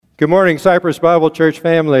Good morning, Cypress Bible Church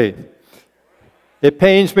family. It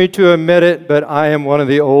pains me to admit it, but I am one of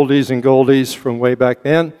the oldies and goldies from way back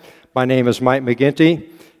then. My name is Mike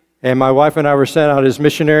McGinty, and my wife and I were sent out as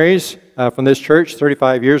missionaries from this church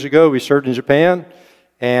 35 years ago. We served in Japan,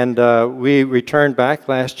 and we returned back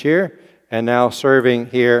last year, and now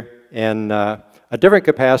serving here in a different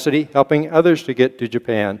capacity, helping others to get to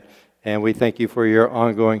Japan. And we thank you for your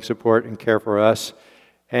ongoing support and care for us.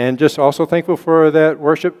 And just also thankful for that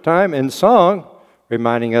worship time and song,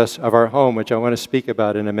 reminding us of our home, which I want to speak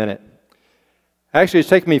about in a minute. Actually, it's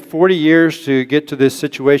taken me 40 years to get to this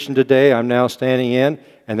situation today I'm now standing in,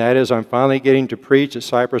 and that is I'm finally getting to preach at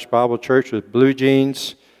Cypress Bible Church with blue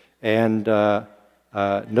jeans and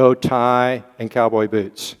no tie and cowboy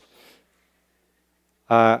boots.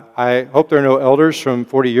 I hope there are no elders from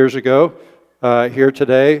 40 years ago here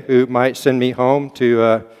today who might send me home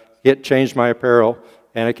to get changed my apparel.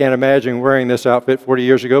 And I can't imagine wearing this outfit 40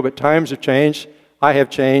 years ago, but times have changed. I have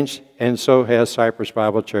changed, and so has Cypress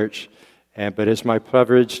Bible Church. But it's my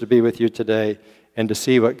privilege to be with you today and to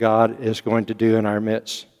see what God is going to do in our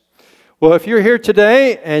midst. Well, if you're here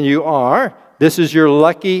today, and you are, this is your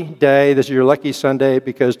lucky day. This is your lucky Sunday,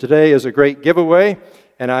 because today is a great giveaway,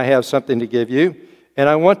 and I have something to give you. And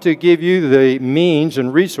I want to give you the means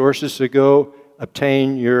and resources to go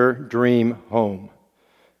obtain your dream home.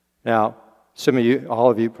 Now, some of you,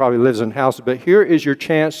 all of you probably lives in houses, but here is your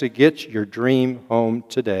chance to get your dream home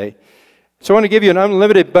today. So I want to give you an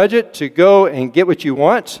unlimited budget to go and get what you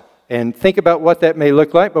want and think about what that may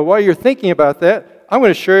look like. But while you're thinking about that, I'm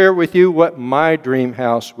going to share with you what my dream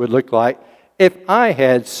house would look like if I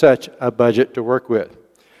had such a budget to work with.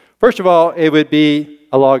 First of all, it would be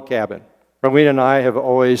a log cabin. Rowena and I have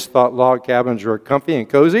always thought log cabins were comfy and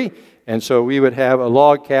cozy, and so we would have a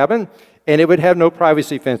log cabin, and it would have no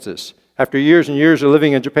privacy fences. After years and years of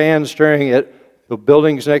living in Japan, staring at the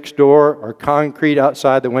buildings next door or concrete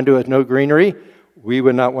outside the window with no greenery, we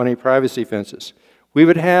would not want any privacy fences. We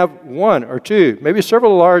would have one or two, maybe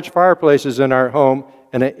several large fireplaces in our home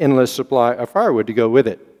and an endless supply of firewood to go with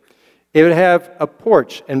it. It would have a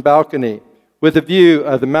porch and balcony with a view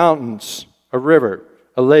of the mountains, a river,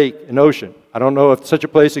 a lake, an ocean. I don't know if such a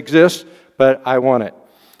place exists, but I want it.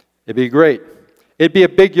 It'd be great. It'd be a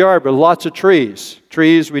big yard with lots of trees.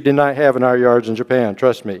 Trees we did not have in our yards in Japan,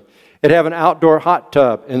 trust me. It'd have an outdoor hot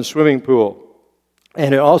tub and swimming pool.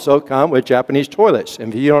 And it also come with Japanese toilets.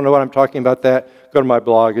 And if you don't know what I'm talking about that, go to my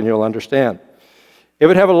blog and you'll understand. It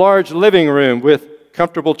would have a large living room with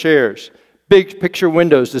comfortable chairs, big picture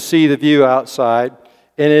windows to see the view outside,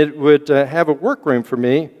 and it would have a workroom for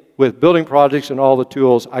me with building projects and all the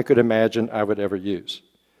tools I could imagine I would ever use.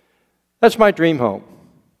 That's my dream home.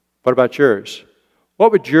 What about yours?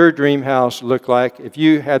 What would your dream house look like if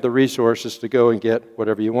you had the resources to go and get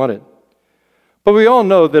whatever you wanted? But we all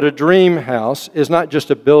know that a dream house is not just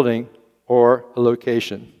a building or a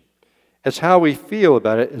location. It's how we feel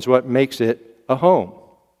about it is what makes it a home.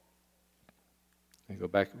 Let me go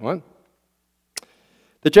back one.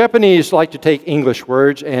 The Japanese like to take English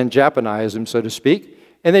words and Japanize them, so to speak,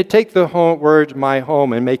 and they take the word my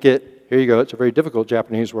home and make it, here you go, it's a very difficult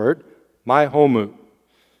Japanese word, my homu.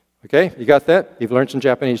 Okay, you got that? You've learned some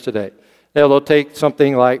Japanese today. Now they'll take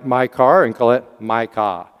something like my car and call it my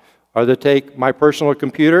ka. Or they'll take my personal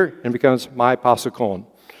computer and it becomes my pasokon.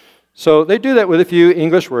 So they do that with a few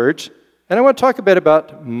English words. And I want to talk a bit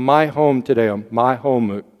about my home today, my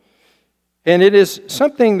homu. And it is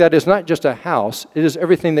something that is not just a house, it is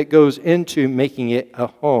everything that goes into making it a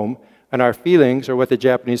home. And our feelings, or what the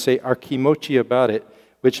Japanese say, our kimochi about it,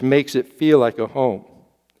 which makes it feel like a home.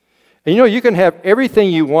 And you know, you can have everything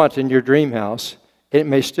you want in your dream house, it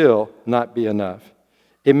may still not be enough.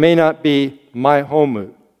 It may not be my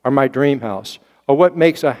homu, or my dream house, or what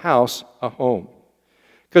makes a house a home.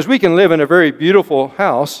 Because we can live in a very beautiful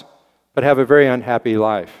house, but have a very unhappy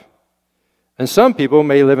life. And some people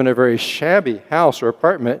may live in a very shabby house or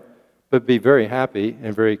apartment, but be very happy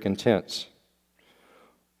and very content.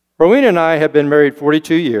 Rowena and I have been married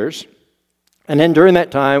 42 years, and then during that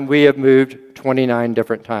time, we have moved 29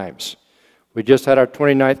 different times. We just had our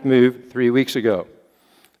 29th move 3 weeks ago,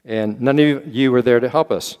 and none of you were there to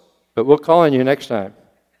help us, but we'll call on you next time.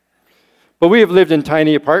 But we have lived in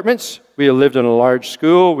tiny apartments, we have lived in a large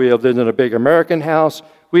school, we have lived in a big American house,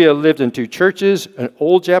 we have lived in 2 churches, an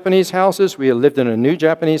old Japanese houses, we have lived in a new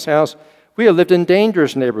Japanese house, we have lived in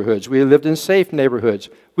dangerous neighborhoods, we have lived in safe neighborhoods,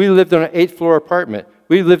 we lived in an 8th floor apartment,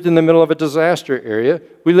 we lived in the middle of a disaster area,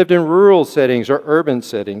 we lived in rural settings or urban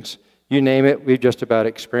settings. You name it, we've just about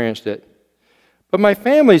experienced it. But my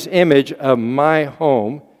family's image of my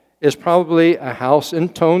home is probably a house in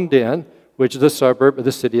Tonden, which is a suburb of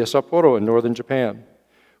the city of Sapporo in northern Japan.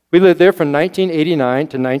 We lived there from 1989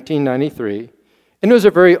 to 1993, and it was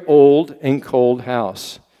a very old and cold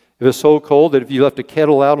house. It was so cold that if you left a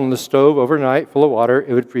kettle out on the stove overnight full of water,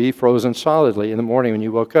 it would be frozen solidly in the morning when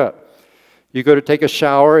you woke up. You go to take a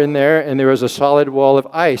shower in there, and there was a solid wall of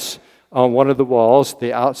ice on one of the walls,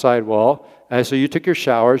 the outside wall, and so you took your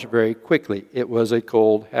showers very quickly. It was a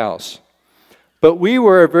cold house. But we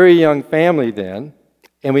were a very young family then,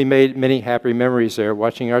 and we made many happy memories there,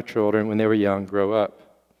 watching our children when they were young grow up.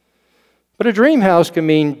 But a dream house can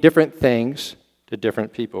mean different things to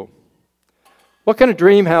different people. What kind of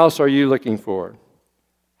dream house are you looking for?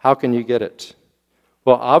 How can you get it?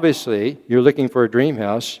 Well, obviously, you're looking for a dream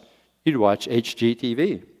house, you'd watch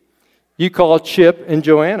HGTV. You call Chip and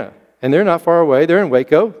Joanna, and they're not far away. They're in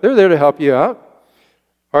Waco. They're there to help you out.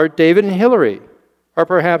 Or David and Hillary, or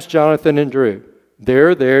perhaps Jonathan and Drew.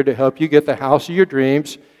 They're there to help you get the house of your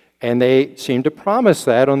dreams, and they seem to promise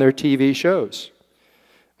that on their TV shows.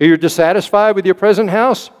 If you're dissatisfied with your present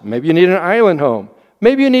house, maybe you need an island home.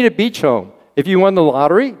 Maybe you need a beach home. If you won the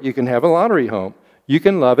lottery, you can have a lottery home. You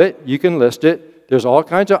can love it. You can list it. There's all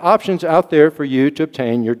kinds of options out there for you to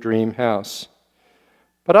obtain your dream house.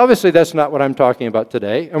 But obviously, that's not what I'm talking about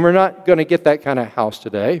today, and we're not going to get that kind of house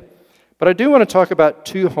today. But I do want to talk about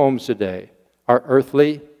two homes today, our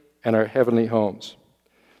earthly and our heavenly homes.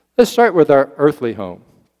 Let's start with our earthly home.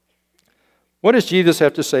 What does Jesus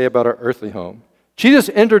have to say about our earthly home? Jesus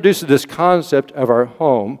introduces this concept of our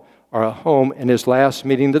home, or a home, in his last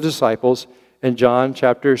meeting the disciples in John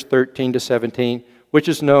chapters 13 to 17, which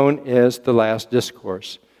is known as the last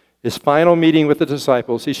discourse. His final meeting with the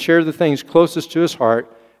disciples, he shared the things closest to his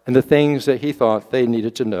heart and the things that he thought they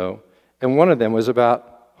needed to know. And one of them was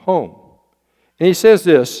about home. And he says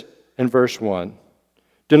this in verse 1,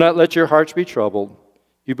 "Do not let your hearts be troubled.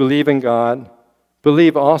 You believe in God,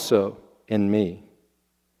 believe also in me."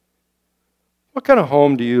 What kind of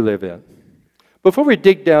home do you live in? Before we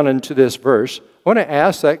dig down into this verse, I want to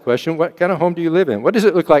ask that question, what kind of home do you live in? What does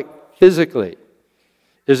it look like physically?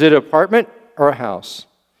 Is it an apartment or a house?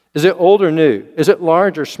 Is it old or new? Is it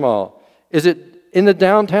large or small? Is it in the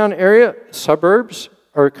downtown area, suburbs,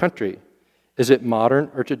 or country? Is it modern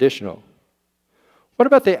or traditional? What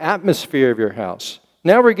about the atmosphere of your house?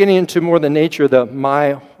 Now we're getting into more the nature of the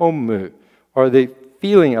my home mood, or the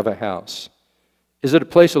feeling of a house. Is it a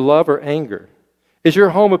place of love or anger? Is your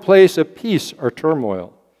home a place of peace or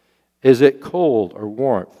turmoil? Is it cold or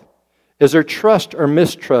warmth? Is there trust or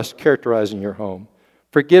mistrust characterizing your home?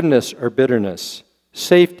 Forgiveness or bitterness?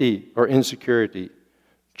 Safety or insecurity?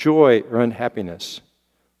 Joy or unhappiness?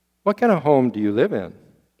 What kind of home do you live in?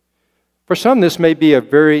 For some, this may be a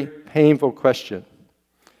very painful question,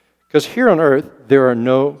 because here on earth, there are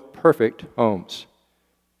no perfect homes,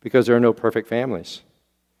 because there are no perfect families.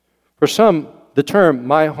 For some, the term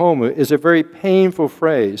my home is a very painful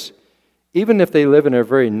phrase, even if they live in a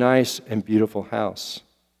very nice and beautiful house.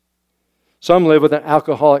 Some live with an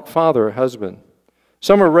alcoholic father or husband.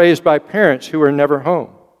 Some are raised by parents who are never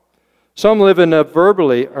home. Some live in a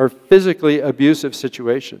verbally or physically abusive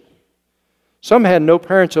situation. Some had no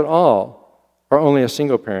parents at all, or only a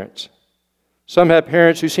single parent. Some had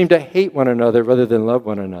parents who seemed to hate one another rather than love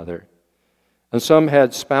one another. And some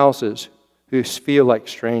had spouses who feel like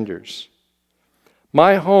strangers.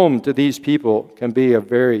 My home to these people can be a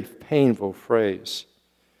very painful phrase.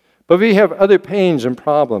 But we have other pains and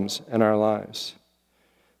problems in our lives.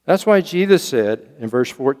 That's why Jesus said in verse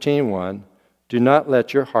 14:1, "Do not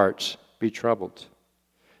let your hearts be troubled."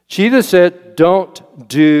 Jesus said, don't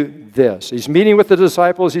do this. He's meeting with the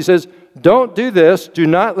disciples. He says, don't do this. Do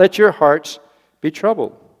not let your hearts be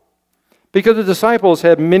troubled. Because the disciples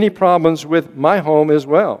had many problems with my home as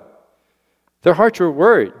well. Their hearts were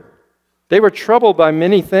worried. They were troubled by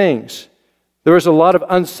many things. There was a lot of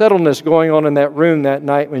unsettledness going on in that room that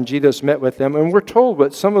night when Jesus met with them, and we're told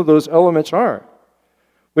what some of those elements are.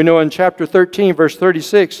 We know in chapter 13, verse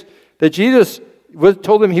 36, that Jesus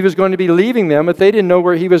told them he was going to be leaving them, but they didn't know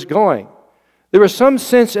where he was going. There was some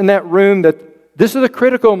sense in that room that this is a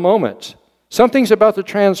critical moment. Something's about to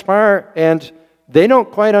transpire, and they don't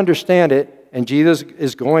quite understand it, and Jesus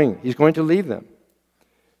is going. He's going to leave them.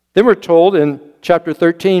 Then we're told in chapter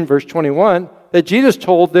 13, verse 21, that Jesus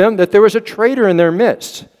told them that there was a traitor in their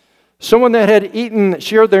midst. Someone that had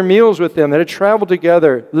shared their meals with them, that had traveled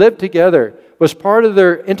together, lived together, was part of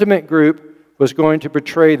their intimate group, was going to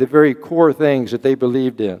betray the very core things that they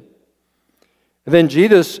believed in. And then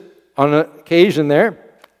Jesus, on an occasion there,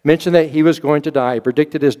 mentioned that he was going to die. He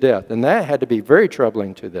predicted his death, and that had to be very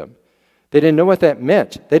troubling to them. They didn't know what that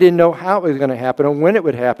meant. They didn't know how it was going to happen and when it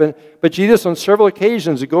would happen. But Jesus, on several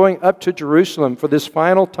occasions, going up to Jerusalem for this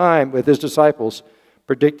final time with his disciples,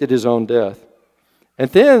 predicted his own death. And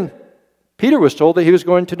then Peter was told that he was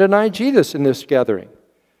going to deny Jesus in this gathering.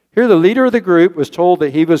 Here, the leader of the group was told that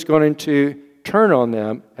he was going to turn on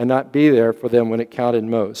them and not be there for them when it counted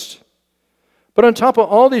most. But on top of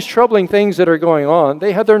all these troubling things that are going on,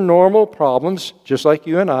 they have their normal problems, just like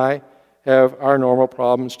you and I have our normal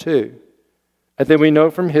problems too. And then we know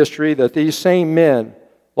from history that these same men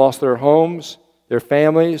lost their homes, their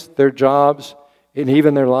families, their jobs, and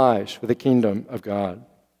even their lives for the kingdom of God.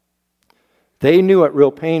 They knew what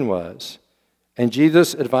real pain was, and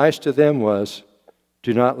Jesus' advice to them was,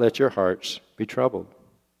 do not let your hearts be troubled.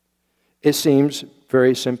 It seems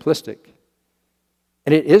very simplistic.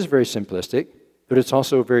 And it is very simplistic, but it's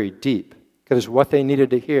also very deep, because it's what they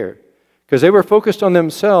needed to hear. Because they were focused on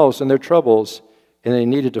themselves and their troubles, and they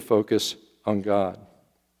needed to focus on God.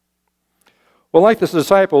 Well, like the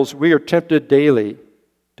disciples, we are tempted daily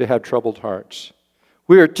to have troubled hearts.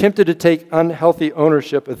 We are tempted to take unhealthy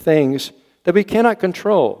ownership of things that we cannot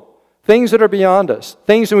control, things that are beyond us,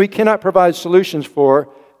 things that we cannot provide solutions for,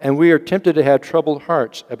 and we are tempted to have troubled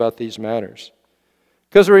hearts about these matters.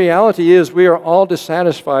 Because the reality is we are all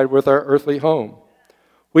dissatisfied with our earthly home.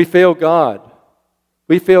 We fail God.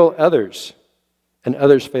 We fail others, and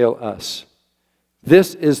others fail us.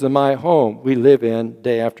 This is the my home we live in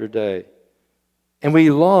day after day. And we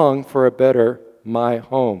long for a better my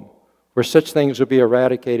home, where such things will be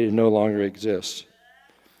eradicated and no longer exist.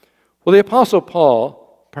 Well, the Apostle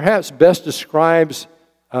Paul perhaps best describes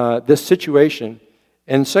this situation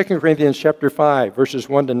in 2 Corinthians chapter 5, verses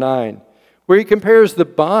 1 to 9, where he compares the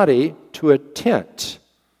body to a tent.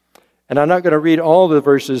 And I'm not going to read all the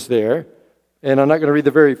verses there, and I'm not going to read the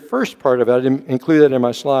very first part of it. I didn't include that in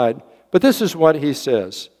my slide. But this is what he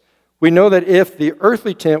says. We know that if the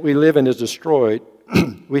earthly tent we live in is destroyed,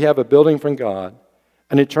 we have a building from God,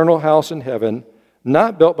 an eternal house in heaven,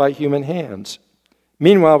 not built by human hands.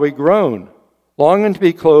 Meanwhile, we groan, longing to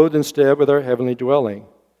be clothed instead with our heavenly dwelling,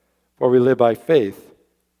 for we live by faith,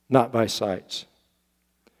 not by sight.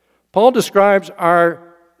 Paul describes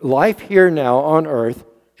our life here now on earth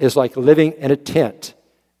as like living in a tent.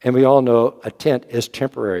 And we all know a tent is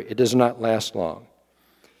temporary. It does not last long.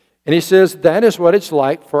 And he says that is what it's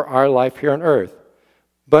like for our life here on earth.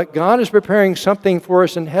 But God is preparing something for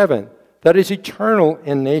us in heaven that is eternal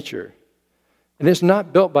in nature. And it's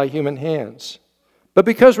not built by human hands. But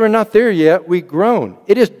because we're not there yet, we groan.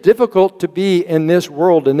 It is difficult to be in this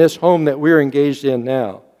world, in this home that we're engaged in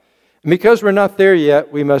now. And because we're not there yet,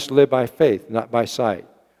 we must live by faith, not by sight.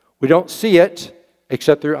 We don't see it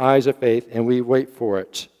except through eyes of faith, and we wait for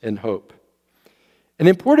it in hope. An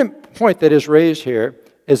important point that is raised here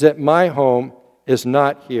is that my home is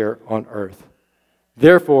not here on earth.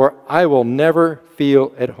 Therefore, I will never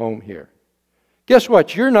feel at home here. Guess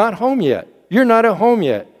what? You're not home yet. You're not at home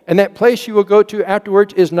yet. And that place you will go to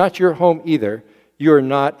afterwards is not your home either. You are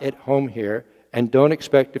not at home here, and don't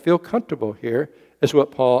expect to feel comfortable here, is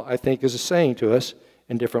what Paul, I think, is saying to us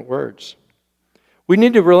in different words. We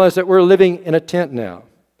need to realize that we're living in a tent now,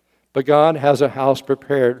 but God has a house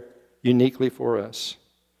prepared uniquely for us.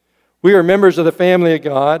 We are members of the family of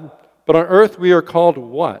God, but on earth we are called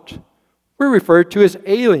what? We're referred to as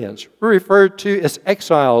aliens. We're referred to as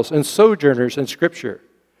exiles and sojourners in Scripture.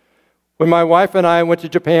 When my wife and I went to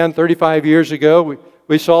Japan 35 years ago,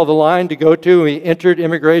 we saw the line to go to, and we entered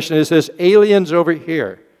immigration. It says, aliens over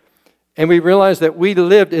here. And we realized that we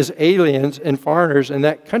lived as aliens and foreigners in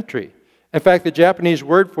that country. In fact, the Japanese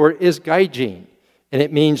word for it is gaijin, and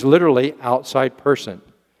it means literally outside person.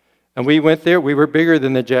 And we went there, we were bigger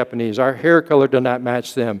than the Japanese. Our hair color did not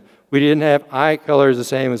match them. We didn't have eye colors the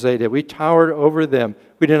same as they did. We towered over them.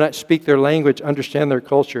 We did not speak their language, understand their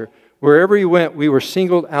culture. Wherever we went, we were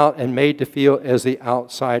singled out and made to feel as the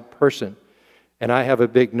outside person. And I have a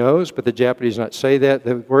big nose, but the Japanese do not say that.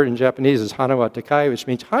 The word in Japanese is hanawa takai, which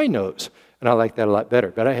means high nose. And I like that a lot better.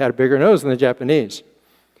 But I had a bigger nose than the Japanese.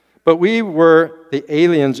 But we were the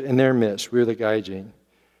aliens in their midst. We were the gaijin.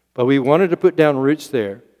 But we wanted to put down roots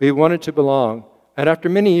there. We wanted to belong. And after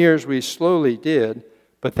many years, we slowly did.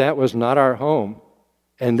 But that was not our home.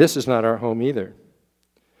 And this is not our home either.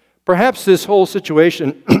 Perhaps this whole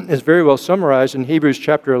situation is very well summarized in Hebrews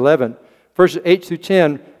chapter 11, verses 8 through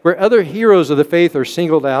 10, where other heroes of the faith are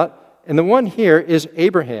singled out. And the one here is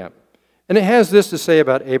Abraham. And it has this to say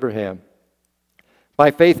about Abraham.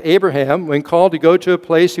 By faith, Abraham, when called to go to a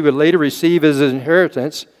place he would later receive as his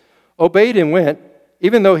inheritance, obeyed and went,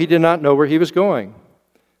 even though he did not know where he was going.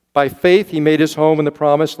 By faith, he made his home in the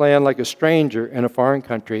promised land like a stranger in a foreign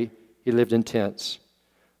country. He lived in tents.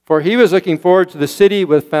 For he was looking forward to the city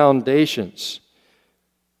with foundations,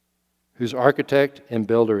 whose architect and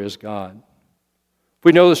builder is God. If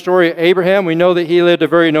we know the story of Abraham, we know that he lived a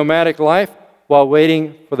very nomadic life. while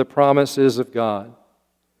waiting for the promises of God.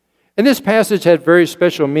 And this passage had very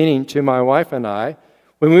special meaning to my wife and I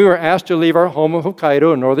when we were asked to leave our home in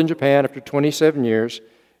Hokkaido in northern Japan after 27 years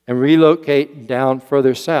and relocate down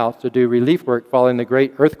further south to do relief work following the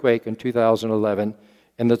great earthquake in 2011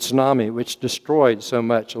 and the tsunami, which destroyed so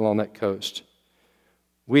much along that coast.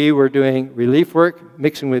 We were doing relief work,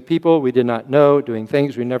 mixing with people we did not know, doing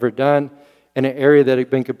things we'd never done, in an area that had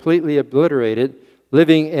been completely obliterated,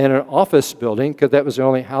 living in an office building because that was the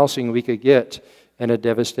only housing we could get in a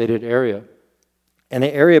devastated area. And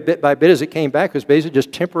the area, bit by bit, as it came back, was basically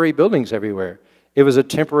just temporary buildings everywhere. It was a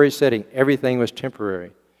temporary setting. Everything was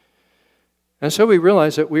temporary. And so we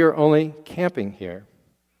realized that we are only camping here.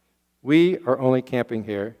 We are only camping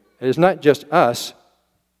here. It is not just us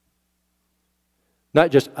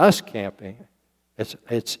camping.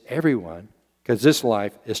 It's everyone, because this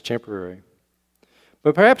life is temporary.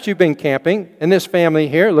 But perhaps you've been camping, and this family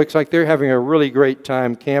here looks like they're having a really great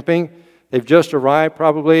time camping. They've just arrived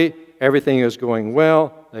probably. Everything is going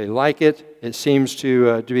well. They like it. It seems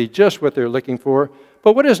to be just what they're looking for.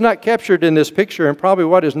 But what is not captured in this picture, and probably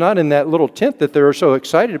what is not in that little tent that they're so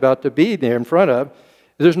excited about to be there in front of,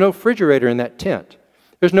 there's no refrigerator in that tent.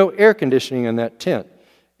 There's no air conditioning in that tent.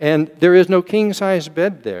 And there is no king-size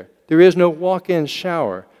bed there. There is no walk-in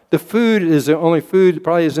shower. The food is the only food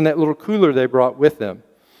probably is in that little cooler they brought with them.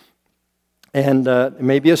 And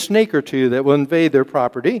maybe a snake or two that will invade their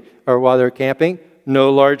property or while they're camping.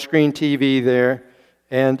 No large screen TV there.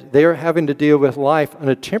 And they are having to deal with life on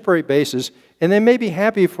a temporary basis. And they may be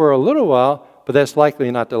happy for a little while, but that's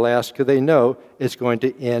likely not to last because they know it's going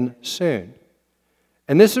to end soon.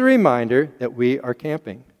 And this is a reminder that we are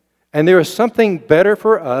camping. And there is something better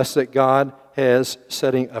for us that God has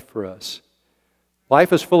setting up for us.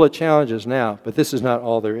 Life is full of challenges now, but this is not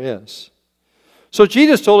all there is. So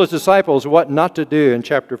Jesus told his disciples what not to do in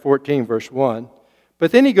chapter 14, verse 1.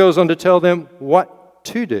 But then he goes on to tell them what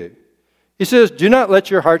to do. He says, do not let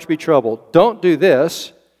your hearts be troubled. Don't do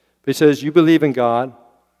this. But he says, you believe in God,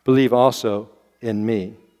 believe also in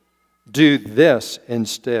me. Do this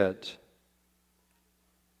instead.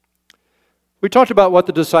 We talked about what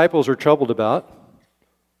the disciples were troubled about.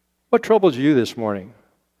 What troubles you this morning?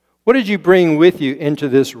 What did you bring with you into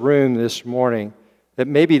this room this morning that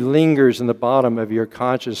maybe lingers in the bottom of your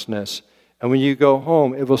consciousness? And when you go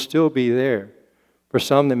home, it will still be there. For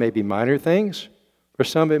some, that may be minor things. For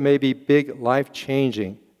some, it may be big,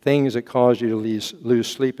 life-changing things that cause you to lose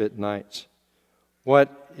sleep at nights.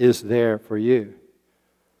 What is there for you?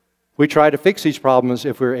 We try to fix these problems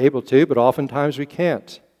if we're able to, but oftentimes we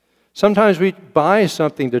can't. Sometimes we buy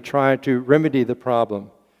something to try to remedy the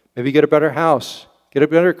problem. Maybe get a better house, get a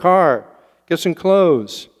better car, get some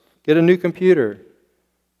clothes, get a new computer.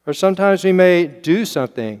 Or sometimes we may do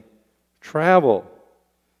something, travel,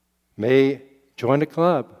 may join a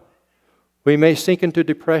club. We may sink into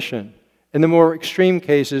depression. In the more extreme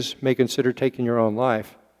cases, may consider taking your own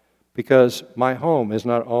life because my home is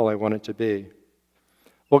not all I want it to be.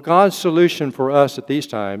 Well, God's solution for us at these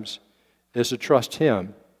times is to trust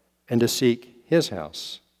Him and to seek His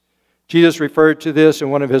house. Jesus referred to this in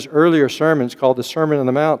one of His earlier sermons called the Sermon on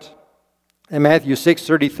the Mount in Matthew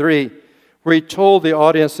 6:33, where He told the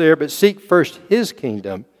audience there, but seek first His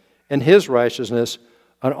kingdom and His righteousness,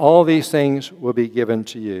 and all these things will be given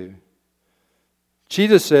to you.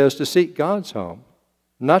 Jesus says to seek God's home,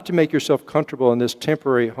 not to make yourself comfortable in this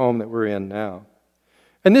temporary home that we're in now.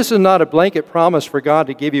 And this is not a blanket promise for God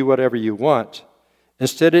to give you whatever you want.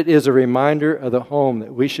 Instead, it is a reminder of the home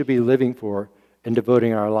that we should be living for and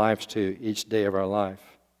devoting our lives to each day of our life.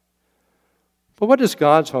 But what does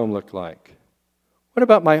God's home look like? What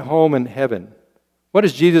about my home in heaven? What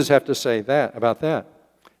does Jesus have to say about that?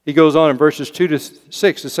 He goes on in verses 2 to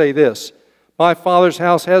 6 to say this, my Father's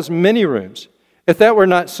house has many rooms. If that were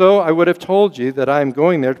not so, I would have told you that I am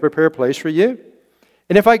going there to prepare a place for you.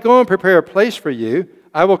 And if I go and prepare a place for you,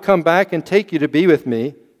 I will come back and take you to be with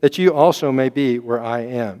me, that you also may be where I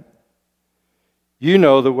am. You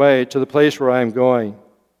know the way to the place where I am going.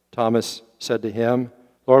 Thomas said to him,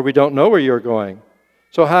 Lord, we don't know where you are going.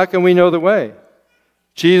 So how can we know the way?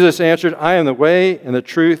 Jesus answered, I am the way and the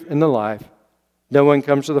truth and the life. No one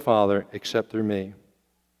comes to the Father except through me.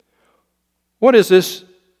 What is this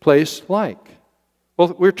place like?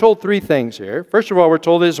 Well, we're told three things here. First of all, we're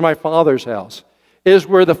told it is my Father's house. It is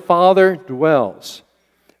where the Father dwells.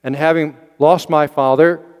 And having lost my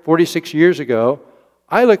father 46 years ago,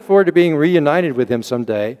 I look forward to being reunited with him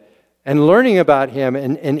someday and learning about him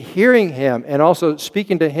and hearing him and also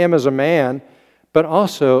speaking to him as a man. But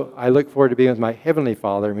also, I look forward to being with my Heavenly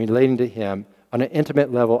Father and relating to him on an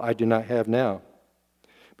intimate level I do not have now.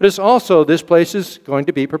 But it's also, this place is going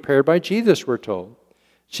to be prepared by Jesus, we're told.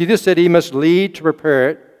 Jesus said he must lead to prepare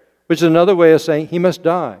it, which is another way of saying he must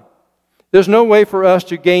die. There's no way for us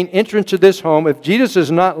to gain entrance to this home if Jesus does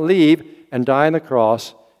not leave and die on the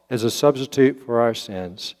cross as a substitute for our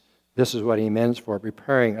sins. This is what he meant for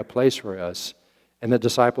preparing a place for us. And the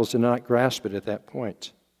disciples did not grasp it at that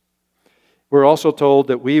point. We're also told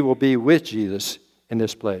that we will be with Jesus in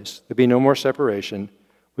this place. There'll be no more separation.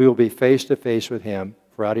 We will be face to face with him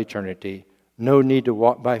throughout eternity. No need to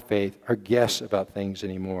walk by faith or guess about things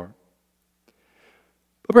anymore.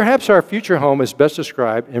 But perhaps our future home is best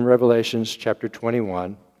described in Revelation chapter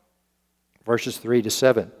 21, verses 3 to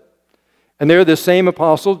 7. And there the same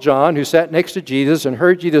apostle, John, who sat next to Jesus and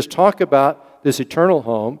heard Jesus talk about this eternal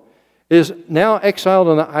home, is now exiled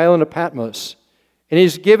on the island of Patmos. And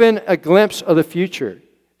he's given a glimpse of the future.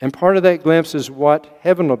 And part of that glimpse is what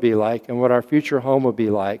heaven will be like and what our future home will be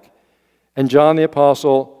like. And John the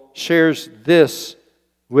apostle shares this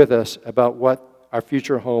with us about what our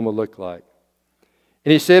future home will look like.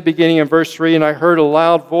 And he said, beginning in verse 3, "And I heard a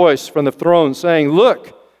loud voice from the throne saying,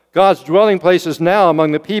 'Look, God's dwelling place is now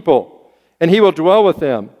among the people, and he will dwell with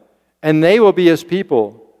them, and they will be his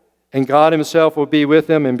people, and God himself will be with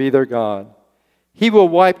them and be their God. He will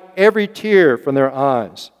wipe every tear from their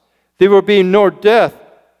eyes. There will be no death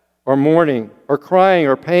or mourning or crying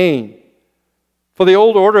or pain, for the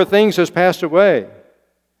old order of things has passed away.'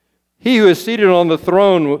 He who is seated on the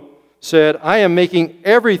throne said, 'I am making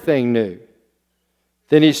everything new.'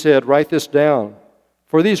 Then he said, 'Write this down,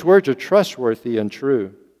 for these words are trustworthy and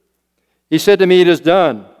true.' He said to me, 'It is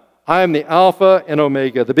done. I am the Alpha and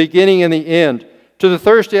Omega, the beginning and the end. To the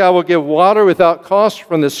thirsty I will give water without cost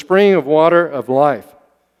from the spring of water of life.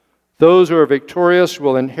 Those who are victorious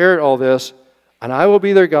will inherit all this, and I will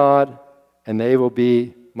be their God, and they will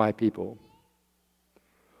be my people.'"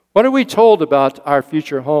 What are we told about our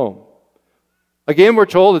future home? Again, we're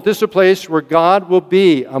told that this is a place where God will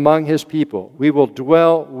be among his people. We will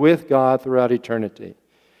dwell with God throughout eternity.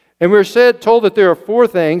 And we're told that there are 4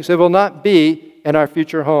 things that will not be in our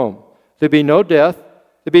future home. There'll be no death,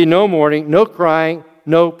 there'll be no mourning, no crying,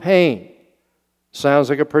 no pain. Sounds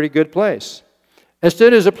like a pretty good place.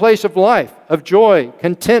 Instead, it's a place of life, of joy,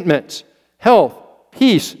 contentment, health,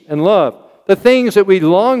 peace, and love. The things that we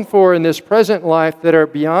long for in this present life that are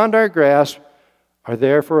beyond our grasp are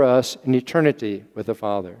there for us in eternity with the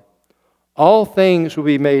Father. All things will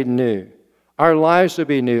be made new. Our lives will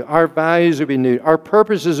be new. Our values will be new. Our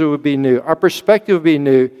purposes will be new. Our perspective will be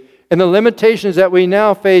new. And the limitations that we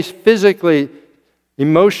now face physically,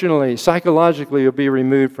 emotionally, psychologically will be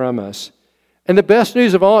removed from us. And the best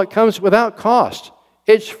news of all, it comes without cost.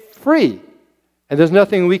 It's free. And there's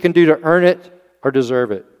nothing we can do to earn it or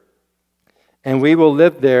deserve it. And we will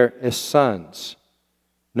live there as sons.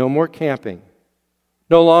 No more camping.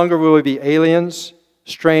 No longer will we be aliens,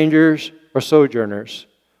 strangers, or sojourners.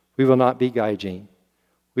 We will not be gaijin.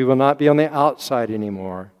 We will not be on the outside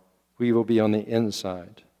anymore. We will be on the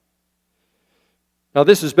inside. Now,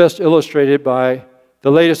 this is best illustrated by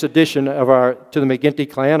the latest addition to the McGinty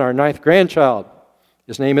clan, our 9th grandchild.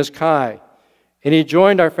 His name is Kai. And he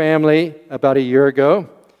joined our family about a year ago.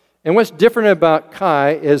 And what's different about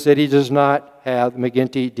Kai is that he does not have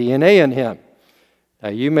McGinty DNA in him. Now,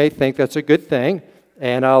 you may think that's a good thing,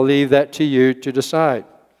 and I'll leave that to you to decide.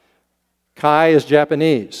 Kai is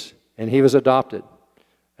Japanese, and he was adopted.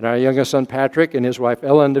 And our youngest son, Patrick, and his wife,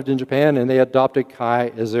 Ellen, lived in Japan, and they adopted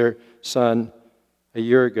Kai as their son a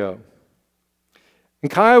year ago. And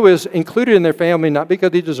Kai was included in their family not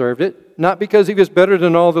because he deserved it, not because he was better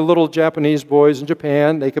than all the little Japanese boys in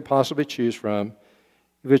Japan they could possibly choose from.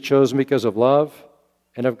 He was chosen because of love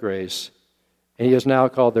and of grace. And he is now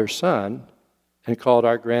called their son and called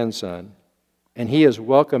our grandson. And he is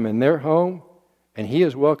welcome in their home, and he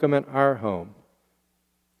is welcome in our home,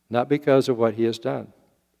 not because of what he has done.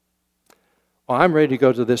 Well, I'm ready to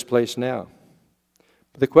go to this place now.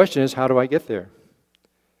 But the question is, how do I get there?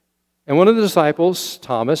 And one of the disciples,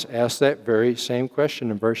 Thomas, asked that very same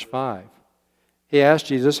question in verse 5. He asked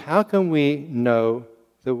Jesus, how can we know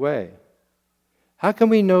the way? How can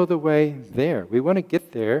we know the way there? We want to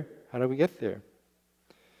get there. How do we get there?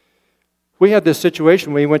 We had this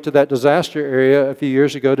situation when we went to that disaster area a few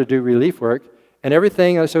years ago to do relief work, and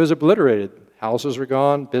everything, I said, was obliterated. Houses were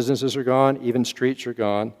gone, businesses are gone, even streets are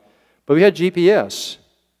gone. But we had GPS.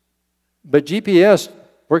 But GPS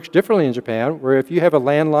works differently in Japan, where if you have a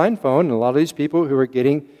landline phone, and a lot of these people who are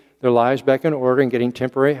getting their lives back in order and getting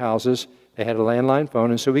temporary houses, they had a landline phone,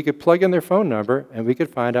 and so we could plug in their phone number, and we could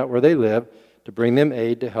find out where they live to bring them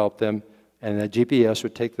aid to help them, and the GPS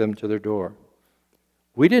would take them to their door.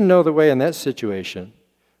 We didn't know the way in that situation,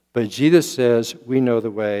 But Jesus says we know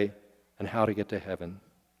the way and how to get to heaven.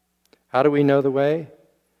 How do we know the way?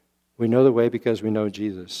 We know the way because we know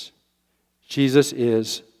Jesus. Jesus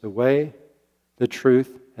is the way, the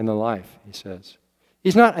truth, and the life, he says.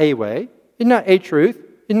 He's not a way. He's not a truth.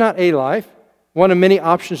 He's not a life. One of many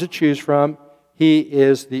options to choose from. He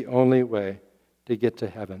is the only way to get to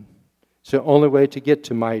heaven. It's the only way to get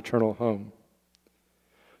to my eternal home.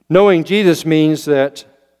 Knowing Jesus means that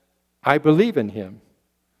I believe in him.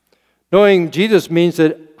 Knowing Jesus means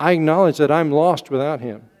that I acknowledge that I'm lost without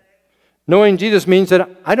him. Knowing Jesus means that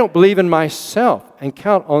I don't believe in myself and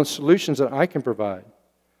count on solutions that I can provide.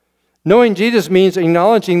 Knowing Jesus means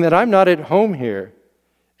acknowledging that I'm not at home here,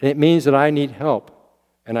 and it means that I need help,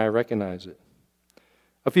 and I recognize it.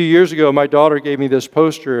 A few years ago, my daughter gave me this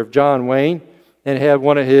poster of John Wayne, and it had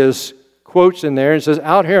one of his quotes in there, and it says,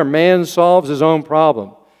 "Out here, man solves his own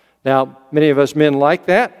problem." Now, many of us men like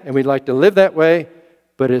that, and we'd like to live that way,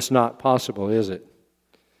 but it's not possible, is it?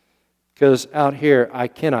 Because out here, I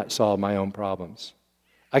cannot solve my own problems.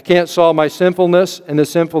 I can't solve my sinfulness and the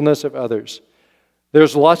sinfulness of others.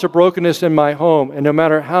 There's lots of brokenness in my home, and no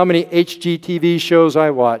matter how many HGTV shows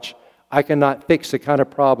I watch, I cannot fix the kind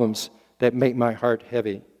of problems that make my heart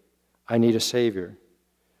heavy. I need a Savior.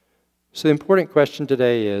 So the important question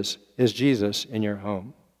today is Jesus in your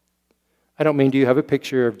home? I don't mean do you have a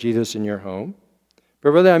picture of Jesus in your home,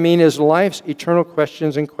 but rather I mean is life's eternal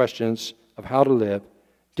questions and questions of how to live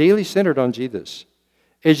daily centered on Jesus?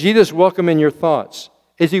 Is Jesus welcome in your thoughts?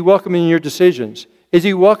 Is he welcome in your decisions? Is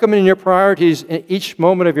he welcome in your priorities in each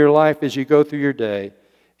moment of your life as you go through your day?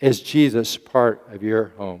 Is Jesus part of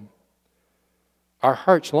your home? Our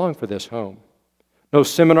hearts long for this home. No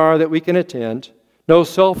seminar that we can attend, no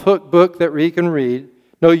self-help book that we can read,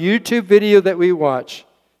 no YouTube video that we watch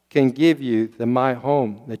can give you the my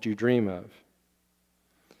home that you dream of.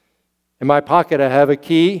 In my pocket, I have a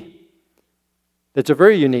key that's a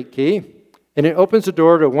very unique key, and it opens the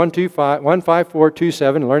door to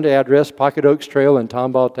 15427 Learned Address, Pocket Oaks Trail in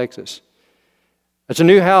Tomball, Texas. It's a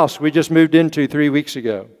new house we just moved into 3 weeks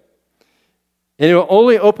ago. And it will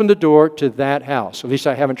only open the door to that house. At least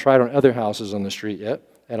I haven't tried on other houses on the street yet,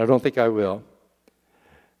 and I don't think I will.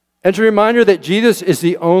 And it's a reminder that Jesus is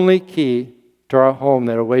the only key to our home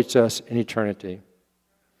that awaits us in eternity.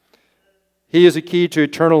 He is a key to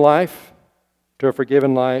eternal life, to a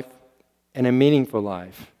forgiven life, and a meaningful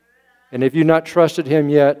life. And if you've not trusted him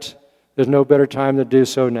yet, there's no better time to do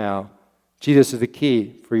so now. Jesus is the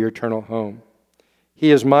key for your eternal home.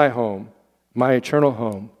 He is my home, my eternal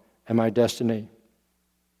home, and my destiny.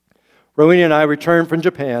 Rowena and I returned from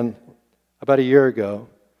Japan about a year ago.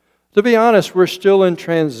 To be honest, we're still in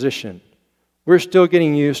transition. We're still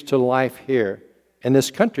getting used to life here in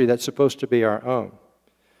this country that's supposed to be our own.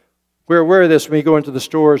 We're aware of this when we go into the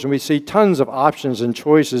stores and we see tons of options and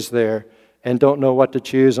choices there and don't know what to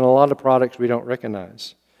choose, and a lot of products we don't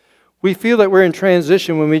recognize. We feel that we're in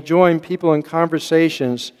transition when we join people in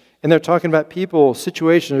conversations and they're talking about people,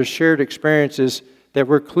 situations, or shared experiences that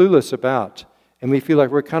we're clueless about, and we feel like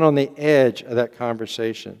we're kind of on the edge of that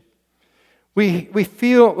conversation. We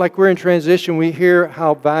feel like we're in transition. We hear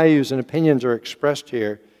how values and opinions are expressed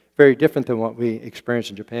here, very different than what we experience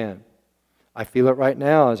in Japan. I feel it right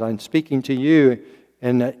now as I'm speaking to you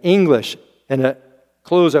in English and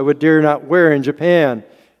clothes I would dare not wear in Japan,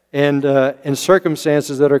 and in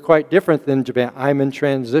circumstances that are quite different than Japan. I'm in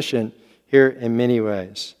transition here in many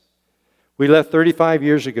ways. We left 35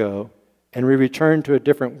 years ago, and we returned to a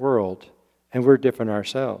different world, and we're different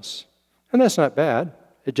ourselves. And that's not bad.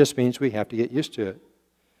 It just means we have to get used to it.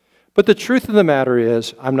 But the truth of the matter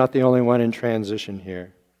is, I'm not the only one in transition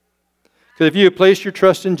here. Because if you have placed your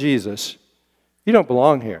trust in Jesus, you don't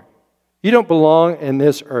belong here. You don't belong in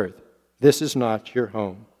this earth. This is not your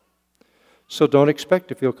home. So don't expect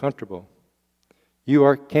to feel comfortable. You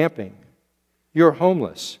are camping. You're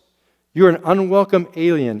homeless. You're an unwelcome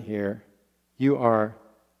alien here. You are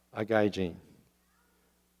a gaijin.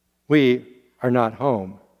 We are not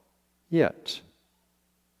home yet.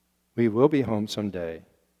 We will be home someday,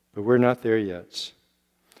 but we're not there yet.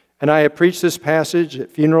 And I have preached this passage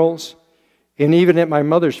at funerals, and even at my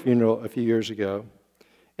mother's funeral a few years ago.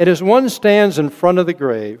 And as one stands in front of the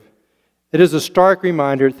grave, it is a stark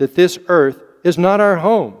reminder that this earth is not our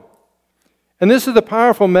home. And this is the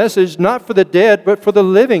powerful message, not for the dead, but for the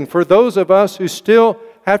living, for those of us who still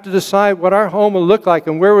have to decide what our home will look like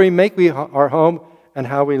and where we make our home and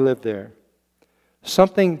how we live there.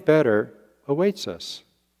 Something better awaits us.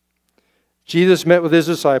 Jesus met with his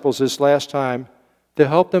disciples this last time to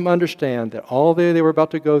help them understand that all they were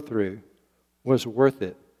about to go through was worth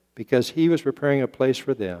it because he was preparing a place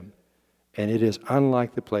for them, and it is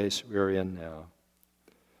unlike the place we are in now.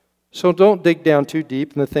 So don't dig down too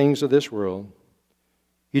deep in the things of this world.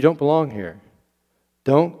 You don't belong here.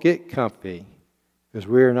 Don't get comfy, because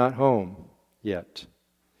we're not home yet.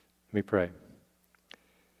 Let me pray.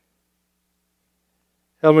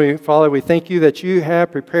 Heavenly Father, we thank you that you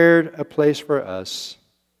have prepared a place for us.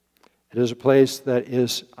 It is a place that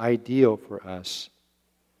is ideal for us.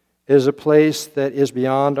 It is a place that is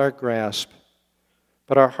beyond our grasp,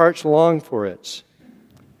 but our hearts long for it,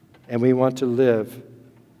 and we want to live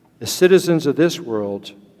as citizens of this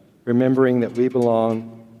world, remembering that we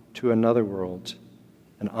belong to another world,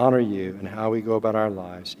 and honor you in how we go about our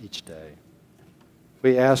lives each day.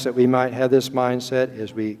 We ask that we might have this mindset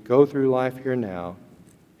as we go through life here now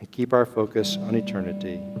and keep our focus on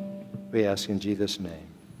eternity. We ask in Jesus' name,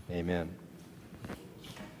 amen.